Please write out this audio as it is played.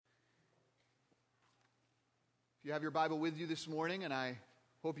If you have your Bible with you this morning, and I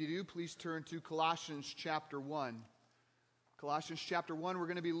hope you do, please turn to Colossians chapter 1. Colossians chapter 1, we're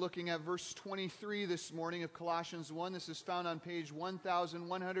going to be looking at verse 23 this morning of Colossians 1. This is found on page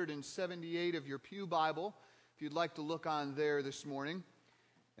 1178 of your Pew Bible, if you'd like to look on there this morning.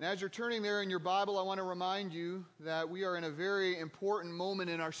 And as you're turning there in your Bible, I want to remind you that we are in a very important moment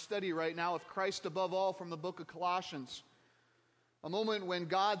in our study right now of Christ above all from the book of Colossians. A moment when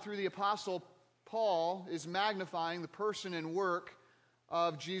God, through the Apostle Paul, is magnifying the person and work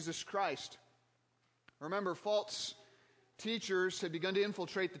of Jesus Christ. Remember, false teachers had begun to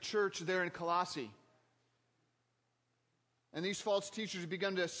infiltrate the church there in Colossae. And these false teachers had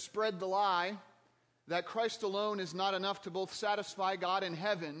begun to spread the lie that Christ alone is not enough to both satisfy God in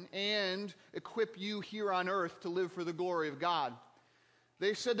heaven and equip you here on earth to live for the glory of God.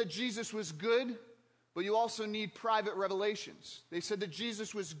 They said that Jesus was good, but you also need private revelations. They said that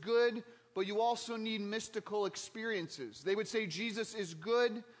Jesus was good, but you also need mystical experiences. They would say Jesus is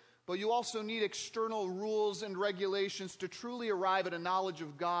good, but you also need external rules and regulations to truly arrive at a knowledge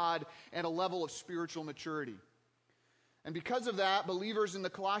of God and a level of spiritual maturity. And because of that, believers in the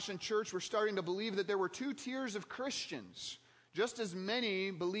Colossian church were starting to believe that there were two tiers of Christians, just as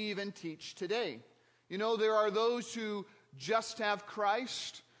many believe and teach today. You know, there are those who just have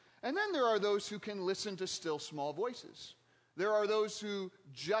Christ, and then there are those who can listen to still small voices. There are those who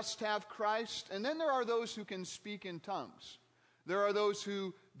just have Christ, and then there are those who can speak in tongues. There are those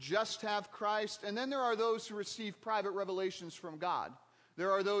who just have Christ, and then there are those who receive private revelations from God.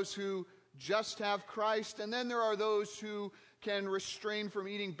 There are those who just have Christ, and then there are those who can refrain from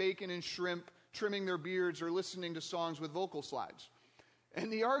eating bacon and shrimp, trimming their beards, or listening to songs with vocal slides.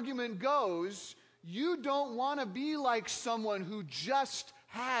 And the argument goes, you don't want to be like someone who just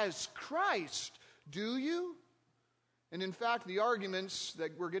has Christ, do you? And in fact, the arguments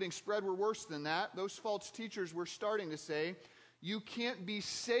that were getting spread were worse than that. Those false teachers were starting to say, you can't be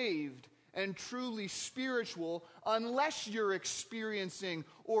saved and truly spiritual unless you're experiencing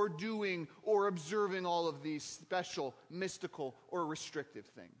or doing or observing all of these special, mystical, or restrictive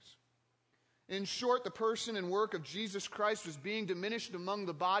things. In short, the person and work of Jesus Christ was being diminished among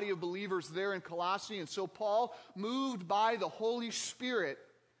the body of believers there in Colossae, and so Paul, moved by the Holy Spirit,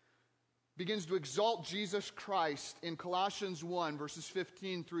 begins to exalt Jesus Christ in Colossians 1, verses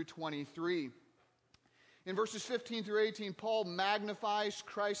 15 through 23. In verses 15 through 18, Paul magnifies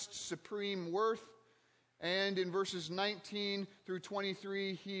Christ's supreme worth, and in verses 19 through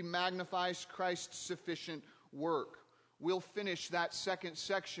 23, he magnifies Christ's sufficient work. We'll finish that second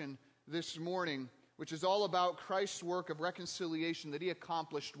section this morning, which is all about Christ's work of reconciliation that he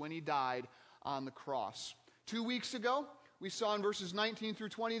accomplished when he died on the cross. 2 weeks ago, we saw in verses 19 through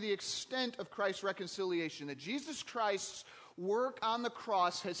 20 the extent of Christ's reconciliation, that Jesus Christ's work on the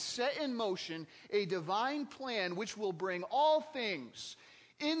cross has set in motion a divine plan which will bring all things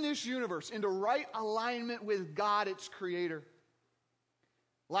in this universe into right alignment with God, its creator.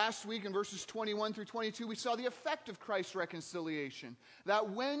 Last week in verses 21 through 22, we saw the effect of Christ's reconciliation, that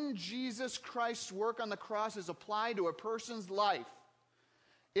when Jesus Christ's work on the cross is applied to a person's life,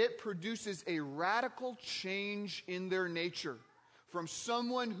 it produces a radical change in their nature from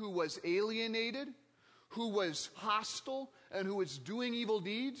someone who was alienated, who was hostile, and who was doing evil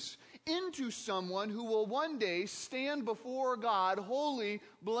deeds, into someone who will one day stand before God holy,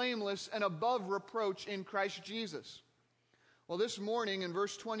 blameless, and above reproach in Christ Jesus. Well, this morning in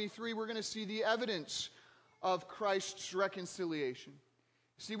verse 23, we're going to see the evidence of Christ's reconciliation.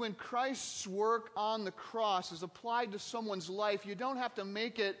 See, when Christ's work on the cross is applied to someone's life, you don't have to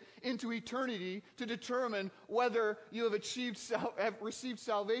make it into eternity to determine whether you have received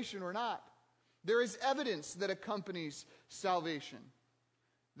salvation or not. There is evidence that accompanies salvation.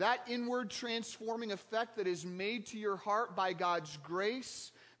 That inward transforming effect that is made to your heart by God's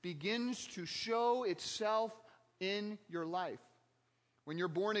grace begins to show itself in your life. When you're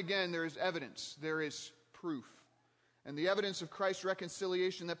born again, there is evidence, there is proof. And the evidence of Christ's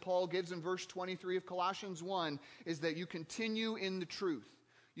reconciliation that Paul gives in verse 23 of Colossians 1 is that you continue in the truth.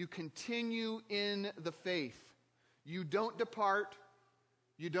 You continue in the faith. You don't depart.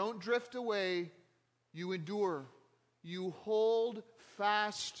 You don't drift away. You endure. You hold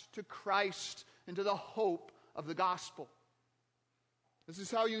fast to Christ and to the hope of the gospel. This is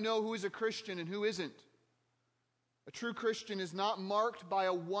how you know who is a Christian and who isn't. A true Christian is not marked by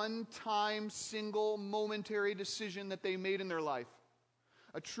a one-time, single, momentary decision that they made in their life.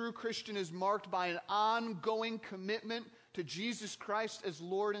 A true Christian is marked by an ongoing commitment to Jesus Christ as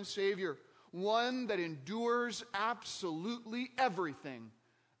Lord and Savior. One that endures absolutely everything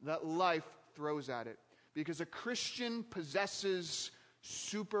that life throws at it. Because a Christian possesses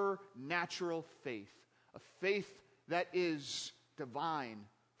supernatural faith, a faith that is divine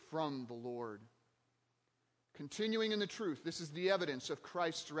from the Lord. Continuing in the truth, this is the evidence of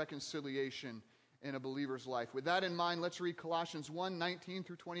Christ's reconciliation in a believer's life. With that in mind, let's read Colossians 1:19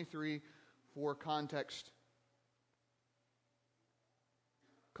 through 23 for context.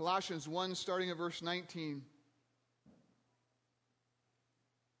 Colossians 1, starting at verse 19.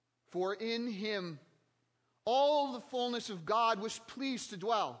 For in him all the fullness of God was pleased to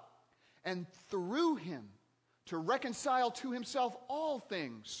dwell, and through him to reconcile to himself all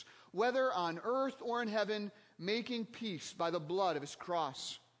things, whether on earth or in heaven, making peace by the blood of his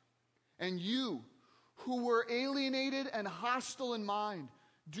cross. And you, who were alienated and hostile in mind,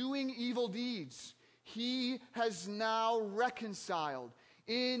 doing evil deeds, he has now reconciled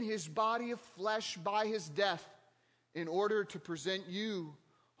in his body of flesh by his death, in order to present you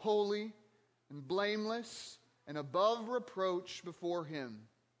holy and blameless and above reproach before him,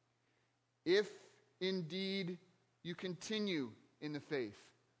 if indeed you continue in the faith,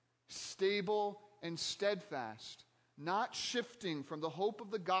 stable and steadfast, not shifting from the hope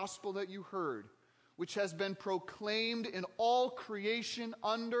of the gospel that you heard, which has been proclaimed in all creation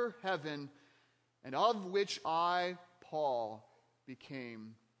under heaven, and of which I, Paul,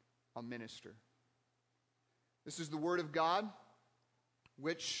 became a minister. This is the word of God,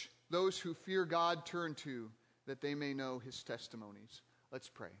 which those who fear God turn to, that they may know his testimonies. Let's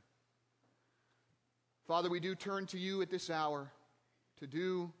pray. Father, we do turn to you at this hour to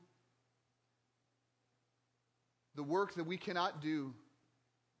do the work that we cannot do.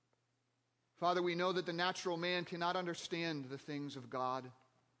 Father, we know that the natural man cannot understand the things of God.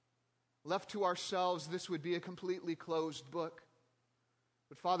 Left to ourselves, this would be a completely closed book.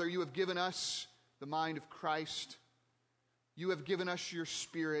 But Father, you have given us the mind of Christ. You have given us your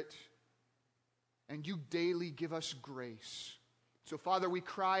Spirit, and you daily give us grace. So Father, we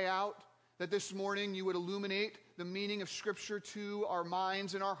cry out that this morning you would illuminate the meaning of Scripture to our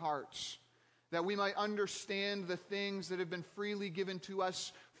minds and our hearts, that we might understand the things that have been freely given to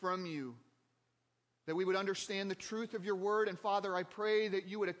us from you, that we would understand the truth of your word. And Father, I pray that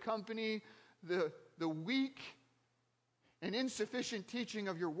you would accompany the weak and insufficient teaching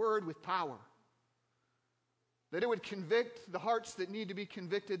of your word with power, that it would convict the hearts that need to be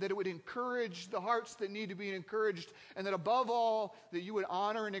convicted, that it would encourage the hearts that need to be encouraged, and that above all, that you would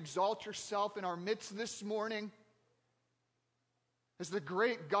honor and exalt yourself in our midst this morning as the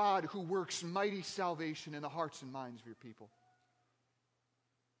great God who works mighty salvation in the hearts and minds of your people.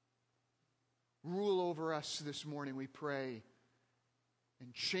 Rule over us this morning, we pray,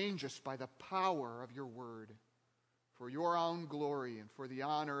 and change us by the power of your word. For your own glory and for the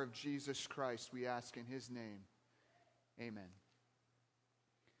honor of Jesus Christ, we ask in his name. Amen.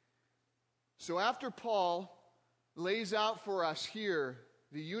 So after Paul lays out for us here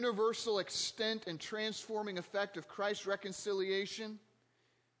the universal extent and transforming effect of Christ's reconciliation,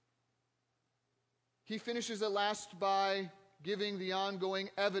 he finishes at last by giving the ongoing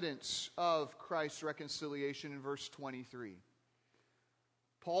evidence of Christ's reconciliation in verse 23.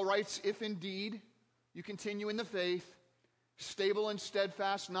 Paul writes, if indeed you continue in the faith, stable and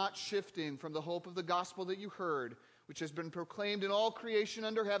steadfast, not shifting from the hope of the gospel that you heard, which has been proclaimed in all creation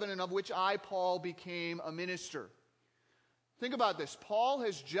under heaven, and of which I, Paul, became a minister. Think about this. Paul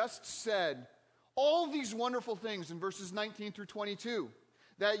has just said all these wonderful things in verses 19 through 22.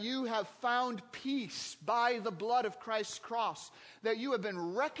 That you have found peace by the blood of Christ's cross, that you have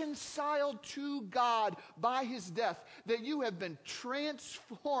been reconciled to God by his death, that you have been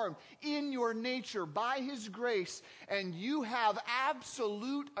transformed in your nature by his grace, and you have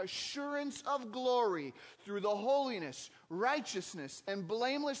absolute assurance of glory through the holiness, righteousness, and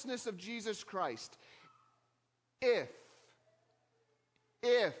blamelessness of Jesus Christ. If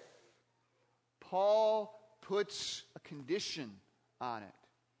Paul puts a condition on it,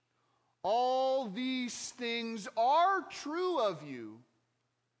 all these things are true of you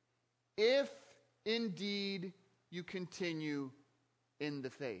if indeed you continue in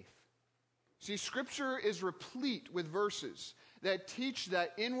the faith. See, Scripture is replete with verses that teach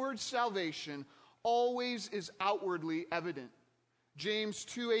that inward salvation always is outwardly evident. James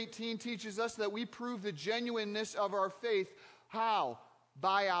 2:18 teaches us that we prove the genuineness of our faith. How?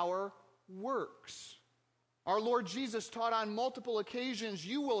 By our works. Our Lord Jesus taught on multiple occasions,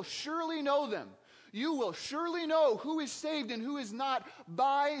 you will surely know them. You will surely know who is saved and who is not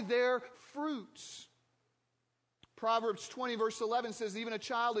by their fruits. Proverbs 20 verse 11 says, even a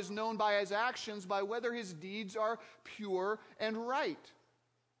child is known by his actions, by whether his deeds are pure and right.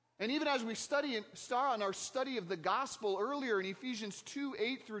 And even as we start on our study of the gospel earlier in Ephesians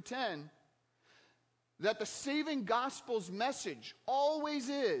 2:8 through 10, that the saving gospel's message always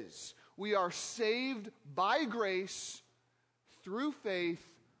is, We are saved by grace through faith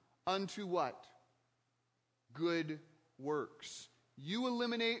unto what? Good works. You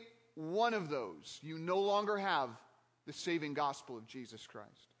eliminate one of those, you no longer have the saving gospel of Jesus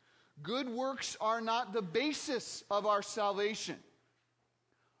Christ. Good works are not the basis of our salvation,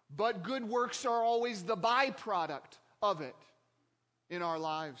 but good works are always the byproduct of it in our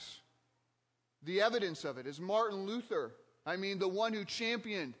lives. The evidence of it is Martin Luther, the one who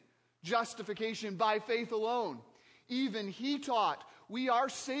championed justification by faith alone. Even he taught we are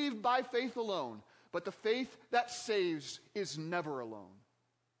saved by faith alone, but the faith that saves is never alone.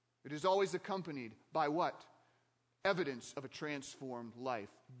 It is always accompanied by what? Evidence of a transformed life,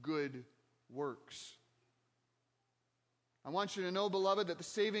 good works. I want you to know, beloved, that the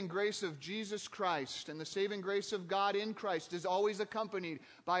saving grace of Jesus Christ and the saving grace of God in Christ is always accompanied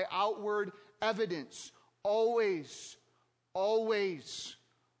by outward evidence. Always, always,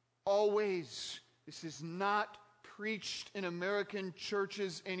 always. This is not preached in American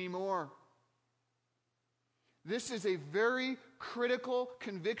churches anymore. This is a very critical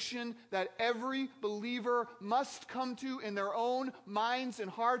conviction that every believer must come to in their own minds and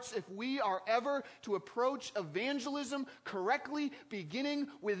hearts if we are ever to approach evangelism correctly, beginning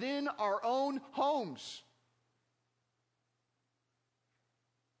within our own homes.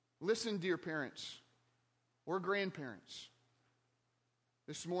 Listen, dear parents or grandparents.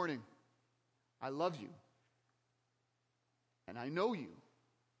 This morning, I love you, and I know you.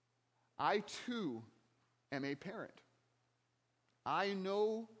 I too am a parent. I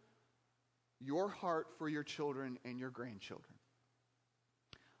know your heart for your children and your grandchildren.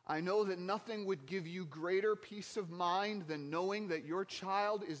 I know that nothing would give you greater peace of mind than knowing that your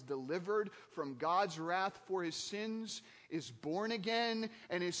child is delivered from God's wrath for his sins, is born again,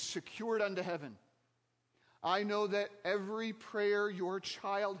 and is secured unto heaven. I know that every prayer your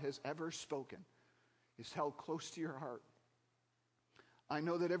child has ever spoken is held close to your heart. I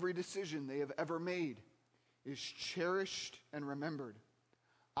know that every decision they have ever made is cherished and remembered.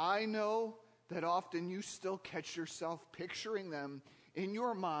 I know that often you still catch yourself picturing them in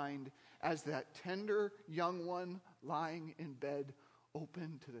your mind as that tender young one lying in bed,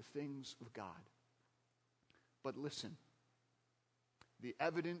 open to the things of God. But listen, the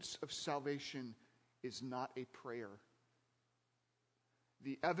evidence of salvation is not a prayer.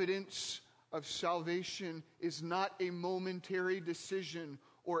 The evidence of salvation is not a momentary decision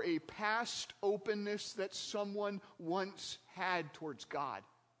or a past openness that someone once had towards God.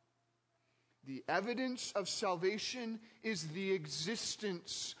 The evidence of salvation is the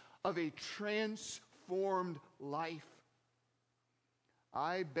existence of a transformed life.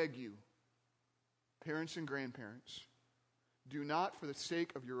 I beg you, parents and grandparents, do not, for the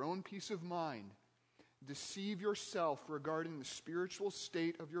sake of your own peace of mind, deceive yourself regarding the spiritual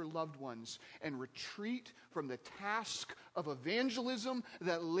state of your loved ones and retreat from the task of evangelism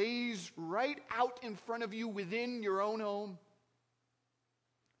that lays right out in front of you within your own home.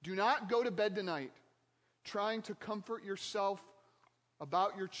 Do not go to bed tonight trying to comfort yourself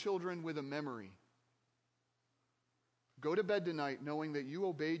about your children with a memory. Go to bed tonight knowing that you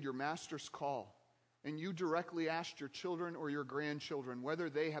obeyed your master's call and you directly asked your children or your grandchildren whether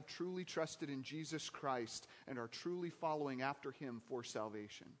they have truly trusted in Jesus Christ and are truly following after him for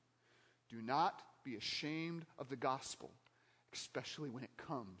salvation. Do not be ashamed of the gospel, especially when it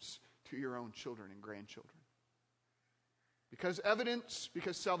comes to your own children and grandchildren. Because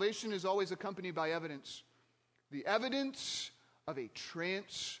salvation is always accompanied by evidence. The evidence of a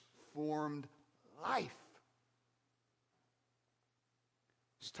transformed life.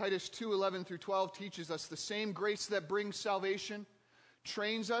 Titus 2:11 through 12 teaches us the same grace that brings salvation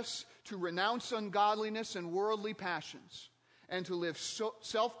trains us to renounce ungodliness and worldly passions and to live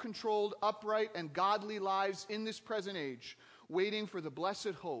self-controlled, upright, and godly lives in this present age, waiting for the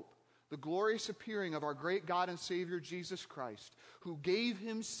blessed hope, the glorious appearing of our great God and Savior Jesus Christ, who gave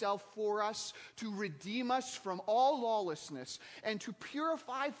himself for us to redeem us from all lawlessness and to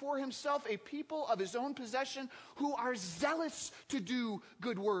purify for himself a people of his own possession who are zealous to do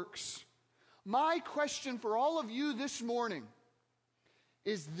good works. My question for all of you this morning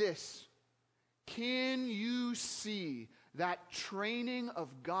is this: can you see that training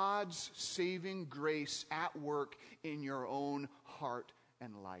of God's saving grace at work in your own heart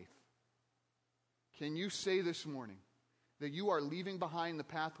and life? Can you say this morning that you are leaving behind the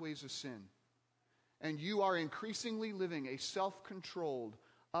pathways of sin and you are increasingly living a self-controlled,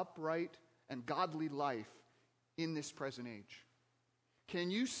 upright, and godly life in this present age?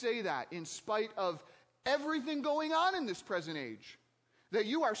 Can you say that in spite of everything going on in this present age, that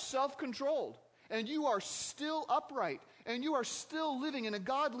you are self-controlled and you are still upright and you are still living in a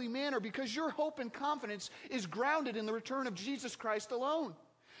godly manner because your hope and confidence is grounded in the return of Jesus Christ alone?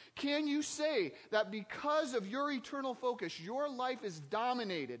 Can you say that because of your eternal focus, your life is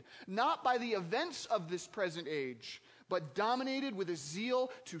dominated not by the events of this present age, but dominated with a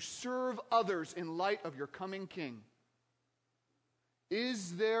zeal to serve others in light of your coming King?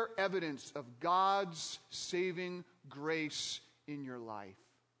 Is there evidence of God's saving grace in your life?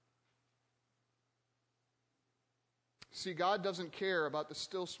 See, God doesn't care about the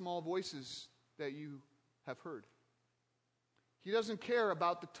still small voices that you have heard. He doesn't care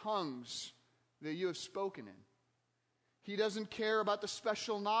about the tongues that you have spoken in. He doesn't care about the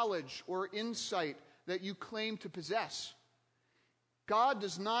special knowledge or insight that you claim to possess. God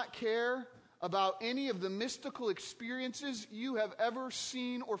does not care about any of the mystical experiences you have ever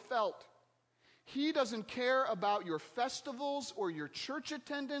seen or felt. He doesn't care about your festivals or your church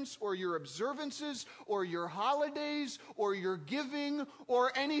attendance or your observances or your holidays or your giving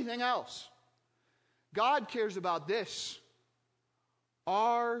or anything else. God cares about this.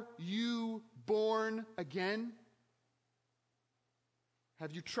 Are you born again?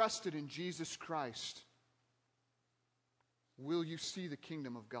 Have you trusted in Jesus Christ? Will you see the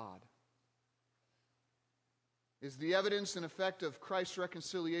kingdom of God? Is the evidence and effect of Christ's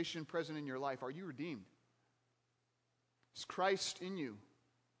reconciliation present in your life? Are you redeemed? Is Christ in you?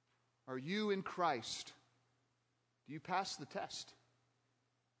 Are you in Christ? Do you pass the test?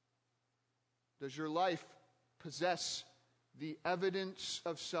 Does your life possess the evidence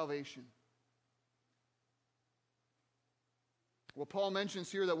of salvation? Well, Paul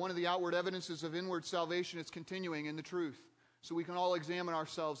mentions here that one of the outward evidences of inward salvation is continuing in the truth. So we can all examine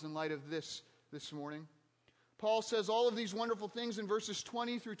ourselves in light of this morning. Paul says all of these wonderful things in verses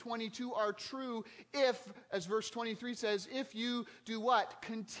 20 through 22 are true if, as verse 23 says, if you do what?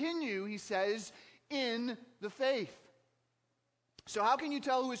 Continue, he says, in the faith. So how can you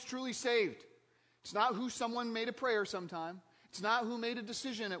tell who is truly saved? It's not who someone made a prayer sometime. It's not who made a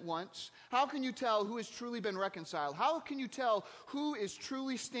decision at once. How can you tell who has truly been reconciled? How can you tell who is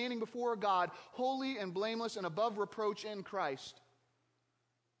truly standing before God, holy and blameless and above reproach in Christ?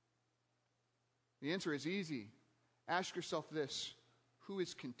 The answer is easy. Ask yourself this: who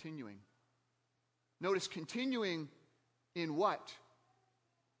is continuing? Notice, continuing in what?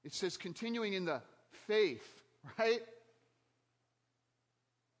 It says continuing in the faith, right?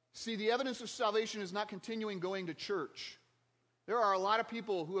 See, the evidence of salvation is not continuing going to church. There are a lot of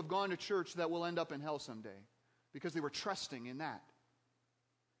people who have gone to church that will end up in hell someday because they were trusting in that.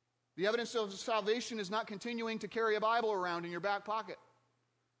 The evidence of salvation is not continuing to carry a Bible around in your back pocket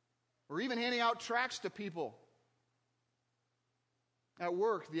or even handing out tracts to people at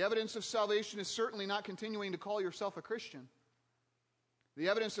work. The evidence of salvation is certainly not continuing to call yourself a Christian. The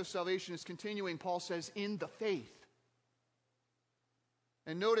evidence of salvation is continuing, Paul says, in the faith.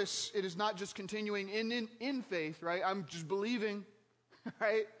 And notice, it is not just continuing in faith, right? I'm just believing,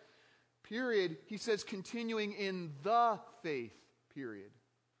 right? Period. He says continuing in the faith, period.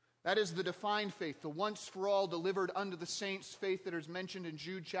 That is the defined faith, the once for all delivered unto the saints faith that is mentioned in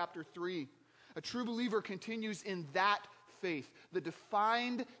Jude chapter 3. A true believer continues in that faith, the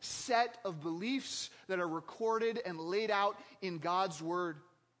defined set of beliefs that are recorded and laid out in God's Word.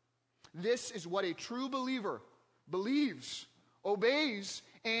 This is what a true believer believes, obeys,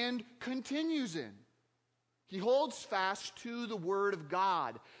 and continues in. He holds fast to the Word of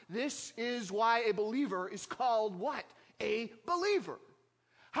God. This is why a believer is called what? A believer.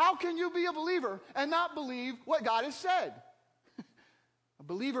 How can you be a believer and not believe what God has said? A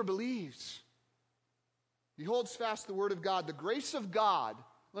believer believes. He holds fast the Word of God. The grace of God,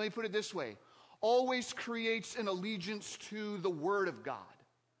 let me put it this way, always creates an allegiance to the Word of God.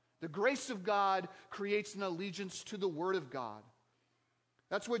 The grace of God creates an allegiance to the Word of God.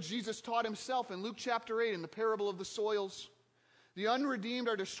 That's what Jesus taught himself in Luke chapter 8 in the parable of the soils. The unredeemed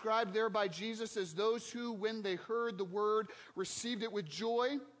are described there by Jesus as those who, when they heard the word, received it with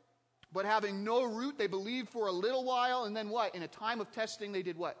joy, but having no root, they believed for a little while, and then what? In a time of testing, they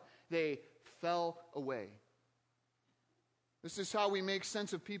did what? They fell away. This is how we make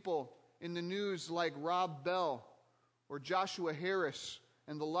sense of people in the news like Rob Bell or Joshua Harris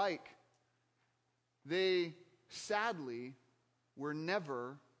and the like. They sadly were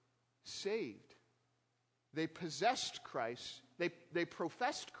never saved. They possessed Christ. They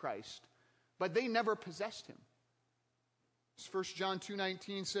professed Christ, but they never possessed him. As 1 John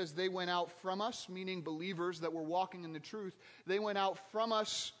 2:19 says, they went out from us, meaning believers that were walking in the truth. They went out from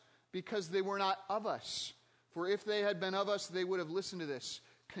us because they were not of us. For if they had been of us, they would have, listened to this,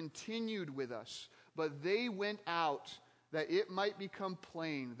 continued with us. But they went out that it might become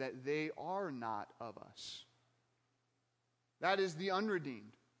plain that they are not of us. That is the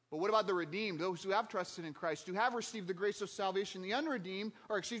unredeemed. But what about the redeemed, those who have trusted in Christ, who have received the grace of salvation? The unredeemed,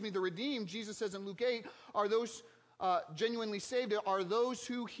 the redeemed, Jesus says in Luke 8, are those genuinely saved, are those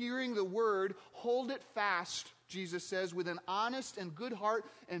who, hearing the word, hold it fast, Jesus says, with an honest and good heart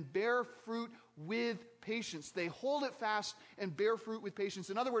and bear fruit with patience. They hold it fast and bear fruit with patience.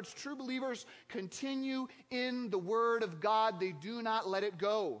 In other words, true believers continue in the word of God. They do not let it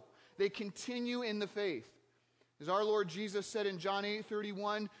go. They continue in the faith. As our Lord Jesus said in John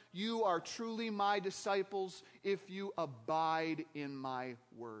 8:31, you are truly my disciples if you abide in my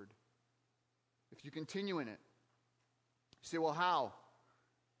word. If you continue in it. You say, well, how?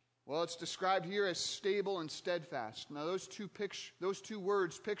 Well, it's described here as stable and steadfast. Now, those two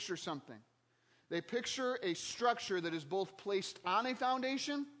words picture something. They picture a structure that is both placed on a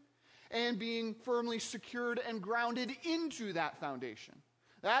foundation and being firmly secured and grounded into that foundation.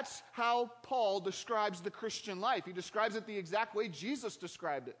 That's how Paul describes the Christian life. He describes it the exact way Jesus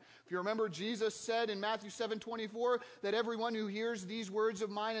described it. If you remember, Jesus said in Matthew 7:24 that everyone who hears these words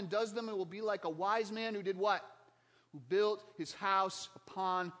of mine and does them, it will be like a wise man who did what? Who built his house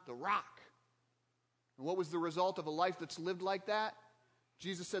upon the rock. And what was the result of a life that's lived like that?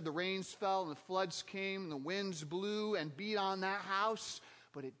 Jesus said the rains fell and the floods came and the winds blew and beat on that house,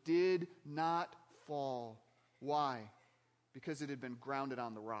 but it did not fall. Why? Because it had been grounded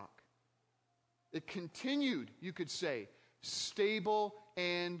on the rock. It continued, you could say, stable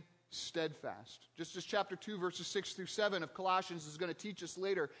and steadfast. Just as chapter 2, verses 6 through 7 of Colossians is going to teach us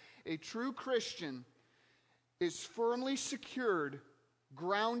later, a true Christian is firmly secured,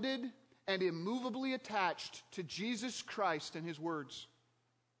 grounded, and immovably attached to Jesus Christ and his words.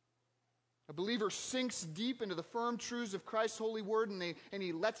 A believer sinks deep into the firm truths of Christ's holy word, and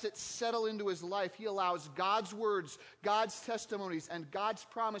he lets it settle into his life. He allows God's words, God's testimonies, and God's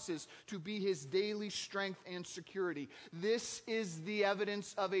promises to be his daily strength and security. This is the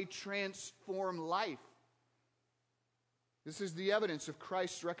evidence of a transformed life. This is the evidence of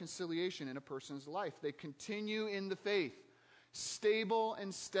Christ's reconciliation in a person's life. They continue in the faith, stable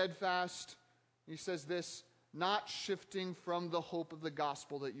and steadfast. He says this, not shifting from the hope of the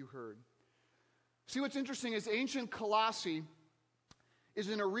gospel that you heard. See, what's interesting is ancient Colossae is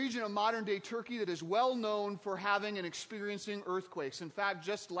in a region of modern-day Turkey that is well known for having and experiencing earthquakes. In fact,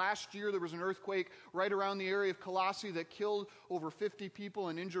 just last year there was an earthquake right around the area of Colossae that killed over 50 people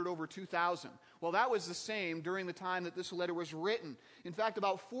and injured over 2,000. Well, that was the same during the time that this letter was written. In fact,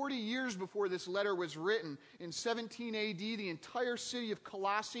 about 40 years before this letter was written, in 17 AD, the entire city of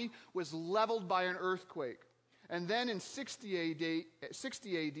Colossae was leveled by an earthquake. And then in 60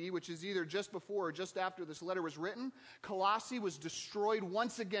 AD, which is either just before or just after this letter was written, Colossae was destroyed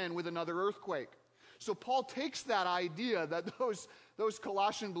once again with another earthquake. So Paul takes that idea that those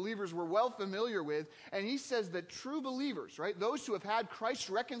Colossian believers were well familiar with, and he says that true believers, right, those who have had Christ's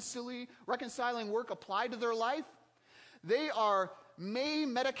reconciling work applied to their life, they are me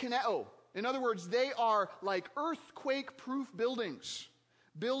metakineo. In other words, they are like earthquake-proof buildings,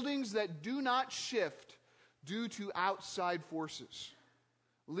 buildings that do not shift due to outside forces.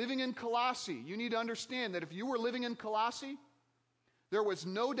 Living in Colossae, you need to understand that if you were living in Colossae, there was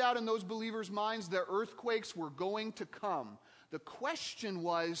no doubt in those believers' minds that earthquakes were going to come. The question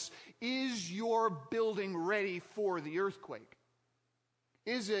was, is your building ready for the earthquake?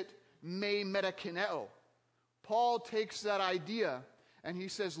 Is it me metakineo? Paul takes that idea and he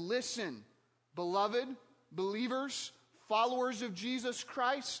says, listen, beloved believers, followers of Jesus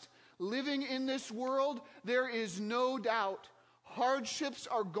Christ, living in this world, there is no doubt hardships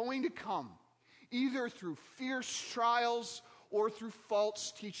are going to come, either through fierce trials or through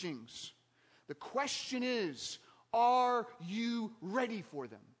false teachings. The question is, are you ready for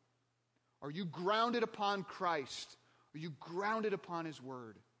them? Are you grounded upon Christ? Are you grounded upon his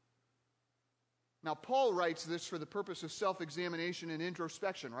word? Now, Paul writes this for the purpose of self-examination and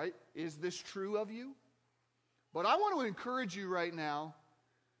introspection, right? Is this true of you? But I want to encourage you right now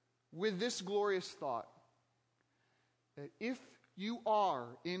with this glorious thought, that if you are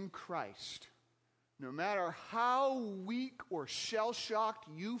in Christ, no matter how weak or shell-shocked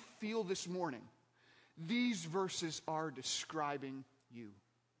you feel this morning, these verses are describing you.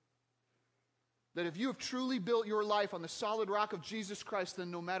 That if you have truly built your life on the solid rock of Jesus Christ, then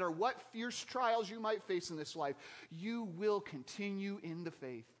no matter what fierce trials you might face in this life, you will continue in the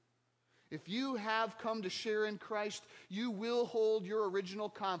faith. If you have come to share in Christ, you will hold your original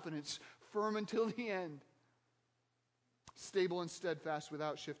confidence firm until the end. Stable and steadfast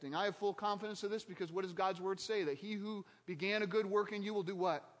without shifting. I have full confidence of this because what does God's word say? That he who began a good work in you will do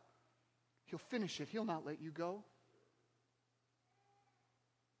what? He'll finish it. He'll not let you go.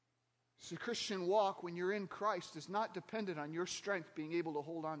 So the Christian walk, when you're in Christ, is not dependent on your strength being able to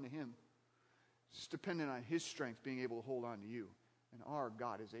hold on to Him. It's dependent on His strength being able to hold on to you. And our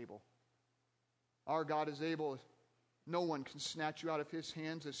God is able. Our God is able. No one can snatch you out of His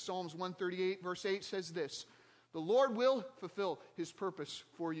hands. As Psalms 138 verse 8 says this, the Lord will fulfill His purpose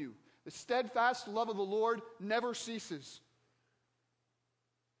for you. The steadfast love of the Lord never ceases.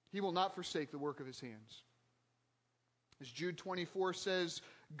 He will not forsake the work of His hands. As Jude 24 says,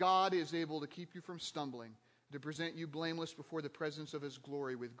 God is able to keep you from stumbling, to present you blameless before the presence of His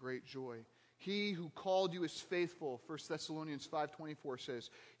glory with great joy. He who called you is faithful, 1 Thessalonians 5:24 says.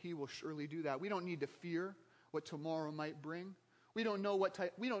 He will surely do that. We don't need to fear what tomorrow might bring. We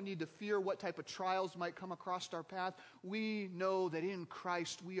don't need to fear what type of trials might come across our path. We know that in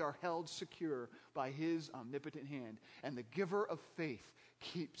Christ we are held secure by His omnipotent hand. And the giver of faith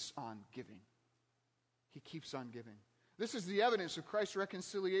keeps on giving. He keeps on giving. This is the evidence of Christ's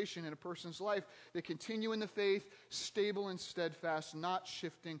reconciliation in a person's life. They continue in the faith, stable and steadfast, not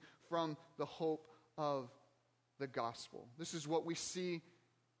shifting from the hope of the gospel. This is what we see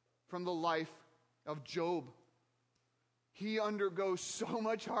from the life of Job. He undergoes so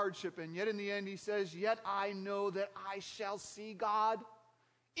much hardship, and yet in the end he says, yet I know that I shall see God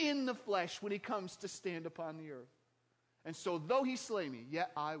in the flesh when He comes to stand upon the earth. And so though He slay me,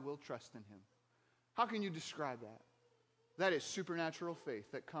 yet I will trust in Him. How can you describe that? That is supernatural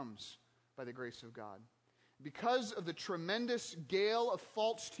faith that comes by the grace of God. Because of the tremendous gale of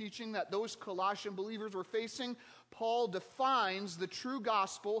false teaching that those Colossian believers were facing, Paul defines the true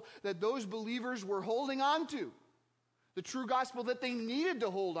gospel that those believers were holding on to. The true gospel that they needed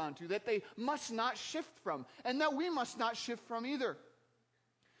to hold on to, that they must not shift from, and that we must not shift from either.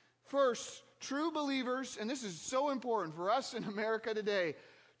 First, true believers, and this is so important for us in America today,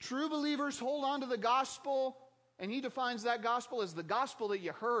 true believers hold on to the gospel, and he defines that gospel as the gospel that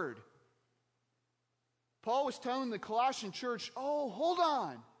you heard. Paul was telling the Colossian church, oh, hold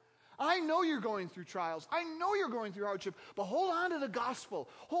on. I know you're going through trials. I know you're going through hardship, but hold on to the gospel.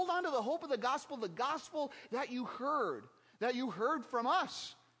 Hold on to the hope of the gospel that you heard from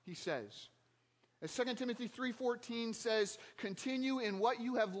us, he says. As 2 Timothy 3:14 says, continue in what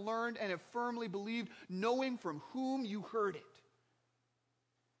you have learned and have firmly believed, knowing from whom you heard it.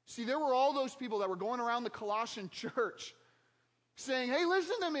 See, there were all those people that were going around the Colossian church saying, hey,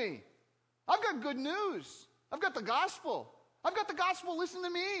 listen to me. I've got good news. I've got the gospel. I've got the gospel. Listen to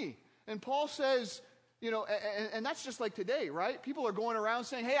me. And Paul says, and that's just like today, right? People are going around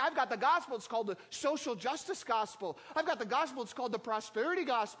saying, hey, I've got the gospel. It's called the social justice gospel. I've got the gospel. It's called the prosperity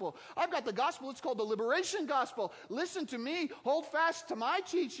gospel. I've got the gospel. It's called the liberation gospel. Listen to me. Hold fast to my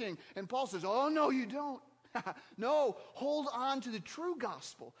teaching. And Paul says, oh, no, you don't. No, hold on to the true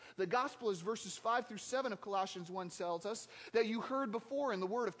gospel. The gospel, as verses 5 through 7 of Colossians 1 tells us, that you heard before in the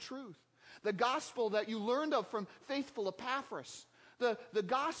word of truth. The gospel that you learned of from faithful Epaphras. The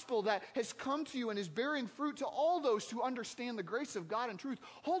gospel that has come to you and is bearing fruit to all those who understand the grace of God and truth.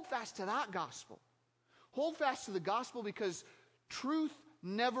 Hold fast to that gospel. Hold fast to the gospel because truth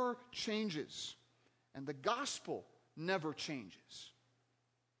never changes. And the gospel never changes.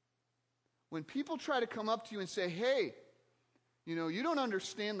 When people try to come up to you and say, hey, you don't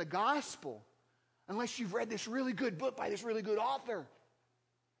understand the gospel unless you've read this really good book by this really good author.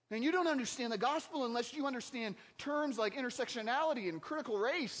 And you don't understand the gospel unless you understand terms like intersectionality and critical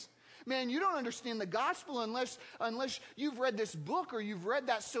race. Man, you don't understand the gospel unless you've read this book or you've read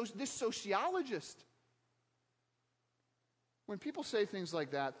this sociologist. When people say things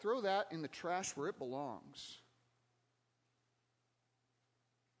like that, throw that in the trash where it belongs.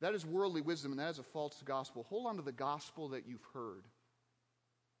 That is worldly wisdom, and that is a false gospel. Hold on to the gospel that you've heard.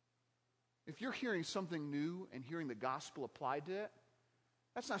 If you're hearing something new and hearing the gospel applied to it,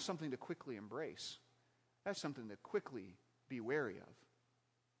 that's not something to quickly embrace. That's something to quickly be wary of.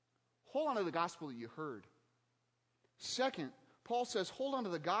 Hold on to the gospel that you heard. Second, Paul says, hold on to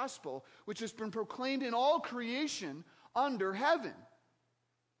the gospel which has been proclaimed in all creation under heaven.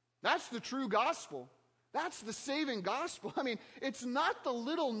 That's the true gospel. That's the saving gospel. I mean, it's not the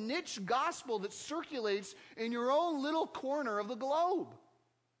little niche gospel that circulates in your own little corner of the globe.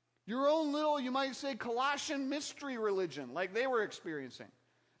 Your own little, you might say, Colossian mystery religion like they were experiencing.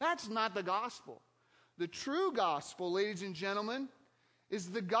 That's not the gospel. The true gospel, ladies and gentlemen,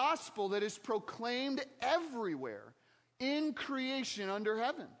 is the gospel that is proclaimed everywhere in creation under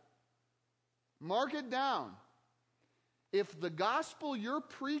heaven. Mark it down. If the gospel you're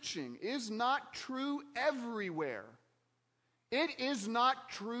preaching is not true everywhere, it is not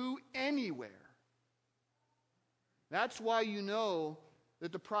true anywhere. That's why you know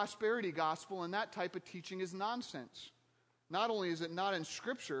that the prosperity gospel and that type of teaching is nonsense. Not only is it not in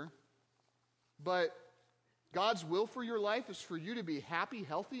Scripture, but God's will for your life is for you to be happy,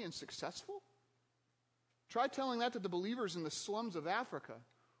 healthy, and successful? Try telling that to the believers in the slums of Africa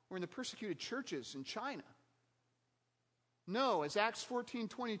or in the persecuted churches in China. No, as Acts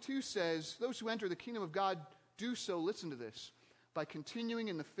 14:22 says, those who enter the kingdom of God do so, listen to this, by continuing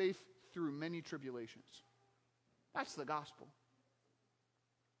in the faith through many tribulations. That's the gospel.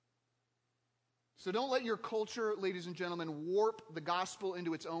 So don't let your culture, ladies and gentlemen, warp the gospel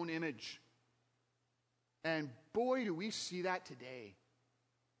into its own image. And boy, do we see that today.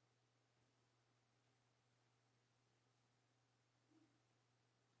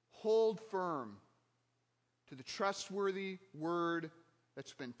 Hold firm to the trustworthy word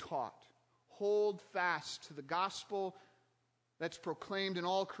that's been taught. Hold fast to the gospel that's proclaimed in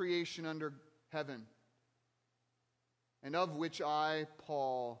all creation under heaven, and of which I,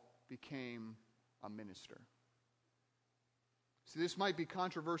 Paul, became a minister. See, this might be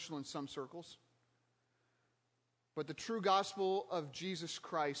controversial in some circles, but the true gospel of Jesus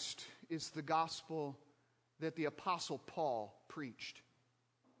Christ is the gospel that the Apostle Paul preached.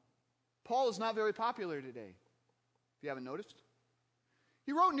 Paul is not very popular today, if you haven't noticed.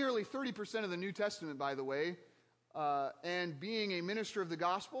 He wrote nearly 30% of the New Testament, by the way, and being a minister of the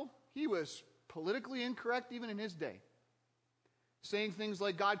gospel, he was politically incorrect even in his day, saying things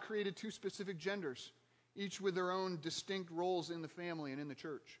like God created two specific genders, each with their own distinct roles in the family and in the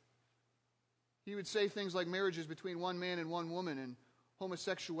church. He would say things like marriage is between one man and one woman, and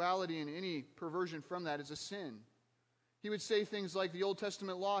homosexuality and any perversion from that is a sin. He would say things like the Old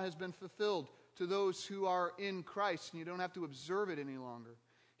Testament law has been fulfilled to those who are in Christ, and you don't have to observe it any longer.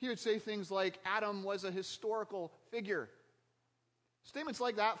 He would say things like Adam was a historical figure. Statements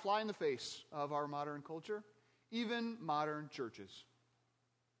like that fly in the face of our modern culture, even modern churches.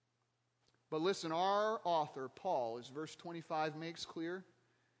 But listen, our author, Paul, as verse 25 makes clear,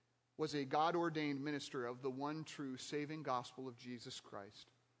 was a God-ordained minister of the one true saving gospel of Jesus Christ.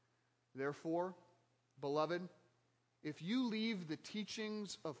 Therefore, beloved, if you leave the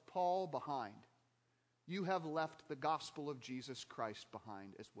teachings of Paul behind, you have left the gospel of Jesus Christ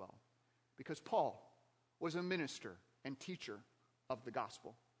behind as well. Because Paul was a minister and teacher of the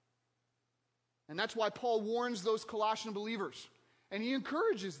gospel. And that's why Paul warns those Colossian believers, and he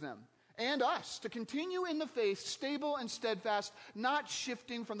encourages them and us to continue in the faith, stable and steadfast, not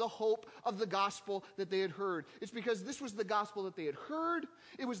shifting from the hope of the gospel that they had heard. It's because this was the gospel that they had heard.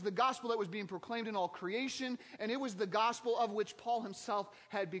 It was the gospel that was being proclaimed in all creation, and it was the gospel of which Paul himself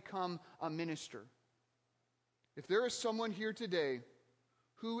had become a minister. If there is someone here today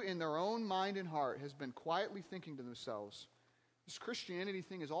who in their own mind and heart has been quietly thinking to themselves, this Christianity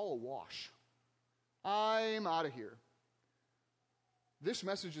thing is all a wash, I'm out of here. This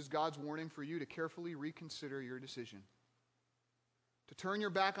message is God's warning for you to carefully reconsider your decision. To turn your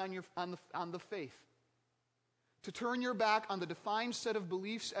back on the faith. To turn your back on the defined set of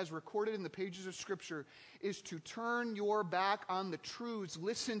beliefs as recorded in the pages of Scripture is to turn your back on the truths,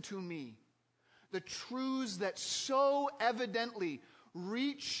 listen to me, the truths that so evidently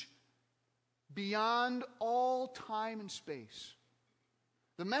reach beyond all time and space.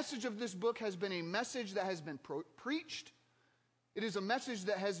 The message of this book has been a message that has been preached. It is a message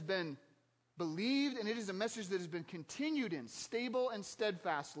that has been believed, and it is a message that has been continued in, stable and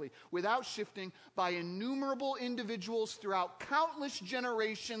steadfastly, without shifting, by innumerable individuals throughout countless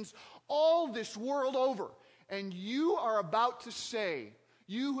generations, all this world over. And you are about to say,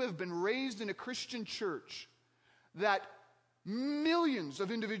 you who have been raised in a Christian church, that millions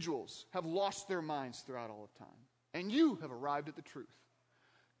of individuals have lost their minds throughout all of time. And you have arrived at the truth.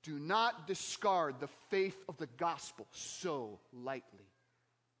 Do not discard the faith of the gospel so lightly.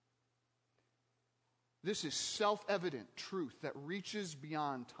 This is self-evident truth that reaches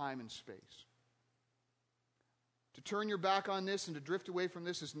beyond time and space. To turn your back on this and to drift away from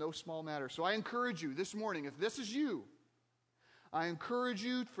this is no small matter. So I encourage you this morning, if this is you, I encourage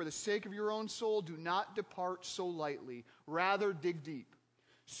you, for the sake of your own soul, do not depart so lightly. Rather, dig deep.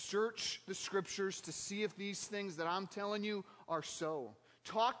 Search the Scriptures to see if these things that I'm telling you are so.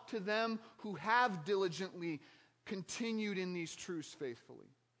 Talk to them who have diligently continued in these truths faithfully,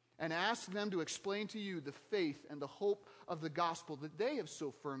 and ask them to explain to you the faith and the hope of the gospel that they have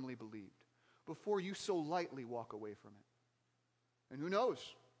so firmly believed before you so lightly walk away from it. And who knows,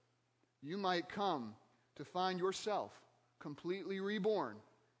 you might come to find yourself completely reborn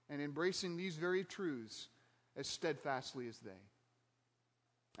and embracing these very truths as steadfastly as they.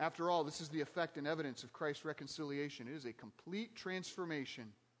 After all, this is the effect and evidence of Christ's reconciliation. It is a complete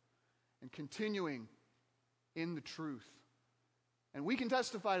transformation and continuing in the truth. And we can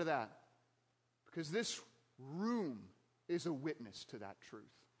testify to that because this room is a witness to that truth.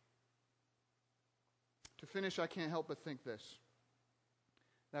 To finish, I can't help but think this,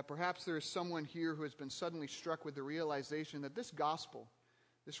 that perhaps there is someone here who has been suddenly struck with the realization that this gospel,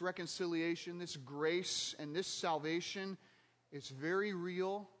 this reconciliation, this grace, and this salvation is very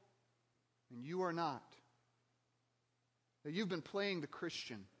real, and you are not. That you've been playing the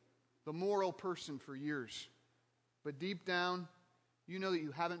Christian, the moral person for years, but deep down, you know that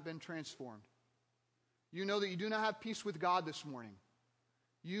you haven't been transformed. You know that you do not have peace with God this morning.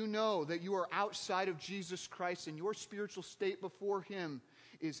 You know that you are outside of Jesus Christ, and your spiritual state before Him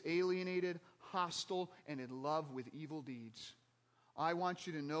is alienated, hostile, and in love with evil deeds. I want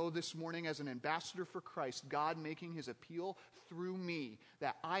you to know this morning, as an ambassador for Christ, God making His appeal through me,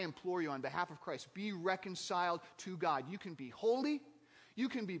 that I implore you on behalf of Christ, be reconciled to God. You can be holy, you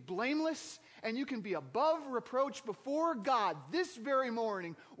can be blameless, and you can be above reproach before God this very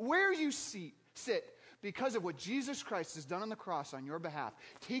morning, where you sit, because of what Jesus Christ has done on the cross on your behalf,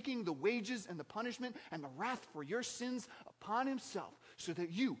 taking the wages and the punishment and the wrath for your sins upon Himself, so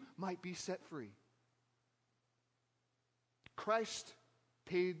that you might be set free. Christ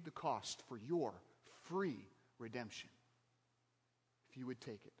paid the cost for your free redemption. If you would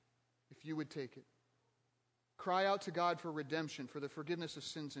take it. If you would take it. Cry out to God for redemption, for the forgiveness of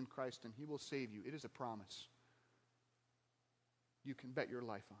sins in Christ, and He will save you. It is a promise you can bet your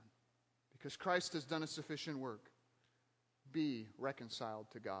life on. Because Christ has done a sufficient work. Be reconciled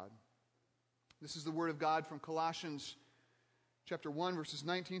to God. This is the word of God from Colossians chapter 1, verses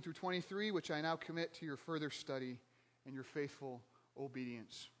 19 through 23, which I now commit to your further study and your faithful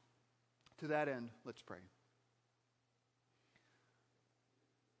obedience. To that end, let's pray.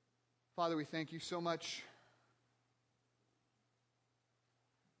 Father, we thank you so much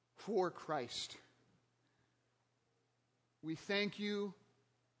for Christ. We thank you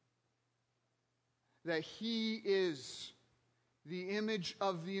that He is the image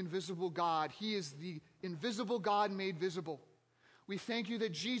of the invisible God. He is the invisible God made visible. We thank you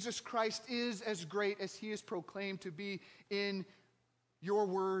that Jesus Christ is as great as He is proclaimed to be in your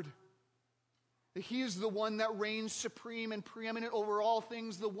word. That He is the one that reigns supreme and preeminent over all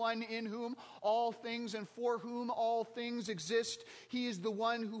things, the one in whom all things and for whom all things exist. He is the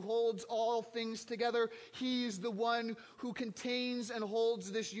one who holds all things together. He is the one who contains and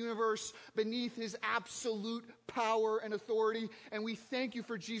holds this universe beneath His absolute power and authority. And we thank you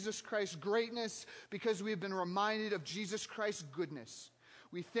for Jesus Christ's greatness, because we have been reminded of Jesus Christ's goodness.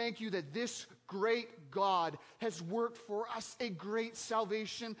 We thank you that this great God has worked for us a great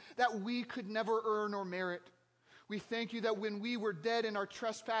salvation that we could never earn or merit. We thank you that when we were dead in our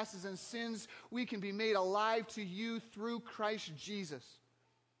trespasses and sins, we can be made alive to you through Christ Jesus.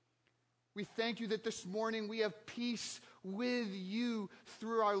 We thank you that this morning we have peace with you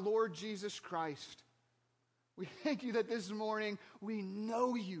through our Lord Jesus Christ. We thank you that this morning we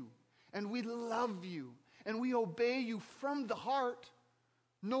know you and we love you and we obey you from the heart.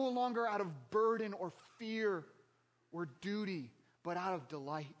 No longer out of burden or fear or duty, but out of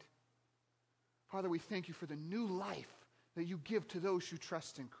delight. Father, we thank you for the new life that you give to those who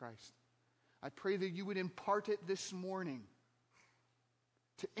trust in Christ. I pray that you would impart it this morning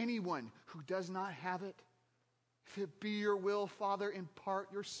to anyone who does not have it. If it be your will, Father, impart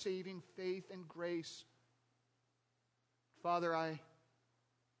your saving faith and grace. Father, I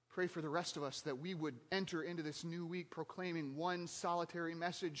pray for the rest of us that we would enter into this new week proclaiming one solitary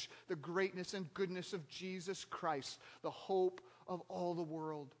message: the greatness and goodness of Jesus Christ, the hope of all the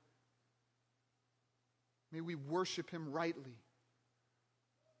world. May we worship Him rightly.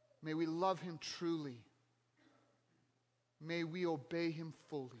 May we love Him truly. May we obey Him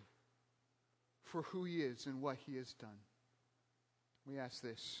fully for who He is and what He has done. We ask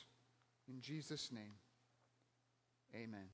this in Jesus' name. Amen.